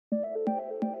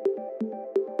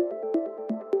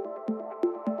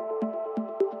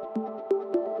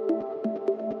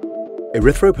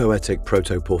Erythropoietic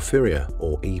protoporphyria,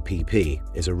 or EPP,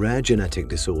 is a rare genetic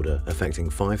disorder affecting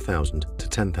 5,000 to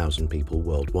 10,000 people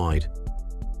worldwide.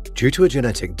 Due to a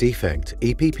genetic defect,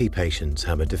 EPP patients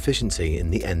have a deficiency in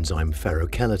the enzyme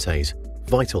ferrochelatase,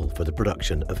 vital for the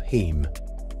production of heme.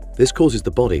 This causes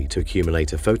the body to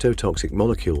accumulate a phototoxic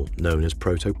molecule known as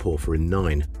protoporphyrin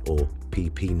 9, or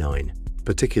PP9,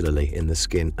 particularly in the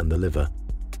skin and the liver.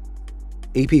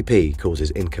 EPP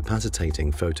causes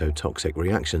incapacitating phototoxic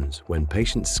reactions when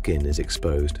patient's skin is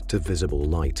exposed to visible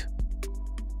light.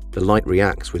 The light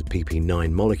reacts with PP9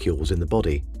 molecules in the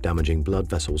body, damaging blood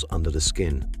vessels under the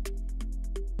skin.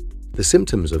 The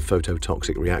symptoms of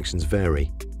phototoxic reactions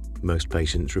vary. Most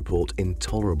patients report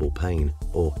intolerable pain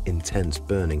or intense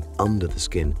burning under the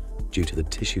skin due to the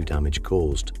tissue damage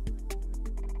caused.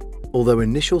 Although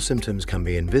initial symptoms can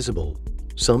be invisible,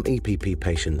 some EPP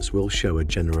patients will show a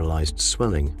generalized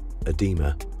swelling,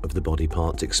 edema of the body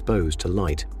parts exposed to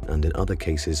light, and in other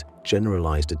cases,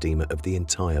 generalized edema of the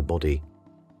entire body.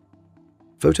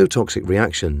 Phototoxic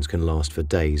reactions can last for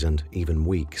days and even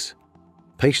weeks.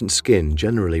 Patient's skin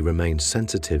generally remains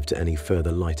sensitive to any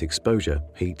further light exposure,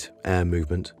 heat, air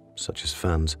movement, such as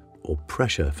fans, or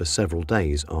pressure for several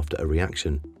days after a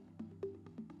reaction.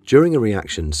 During a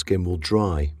reaction, skin will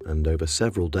dry and over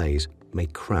several days may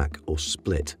crack or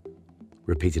split.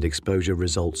 Repeated exposure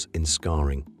results in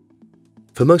scarring.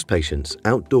 For most patients,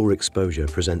 outdoor exposure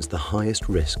presents the highest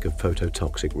risk of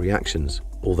phototoxic reactions,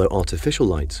 although artificial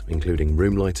lights, including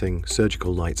room lighting,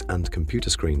 surgical lights, and computer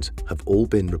screens, have all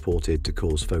been reported to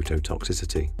cause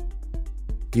phototoxicity.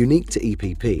 Unique to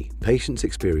EPP, patients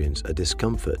experience a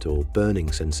discomfort or burning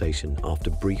sensation after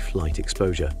brief light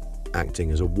exposure,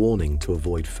 acting as a warning to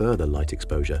avoid further light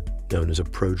exposure, known as a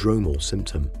prodromal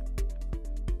symptom.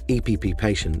 EPP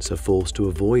patients are forced to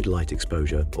avoid light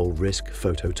exposure or risk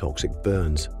phototoxic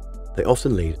burns. They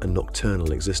often lead a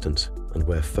nocturnal existence and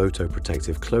wear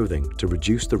photoprotective clothing to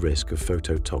reduce the risk of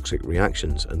phototoxic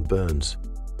reactions and burns.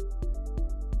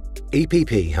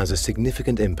 EPP has a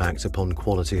significant impact upon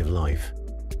quality of life.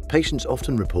 Patients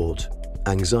often report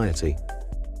anxiety,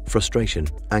 frustration,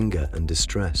 anger and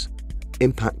distress,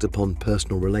 impact upon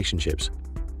personal relationships,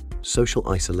 social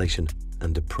isolation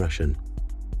and depression.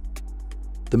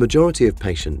 The majority of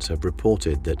patients have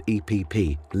reported that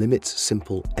EPP limits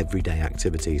simple everyday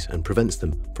activities and prevents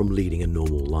them from leading a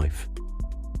normal life.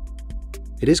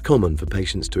 It is common for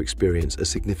patients to experience a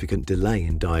significant delay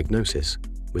in diagnosis,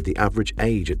 with the average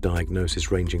age at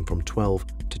diagnosis ranging from 12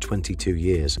 to 22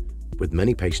 years, with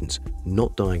many patients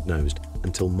not diagnosed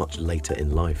until much later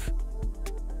in life.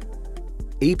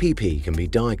 EPP can be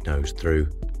diagnosed through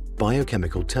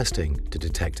biochemical testing to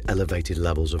detect elevated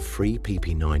levels of free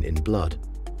PP9 in blood,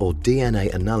 or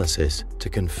DNA analysis to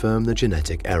confirm the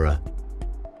genetic error.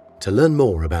 To learn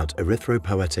more about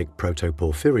erythropoietic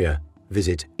protoporphyria,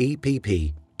 visit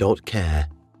epp.care.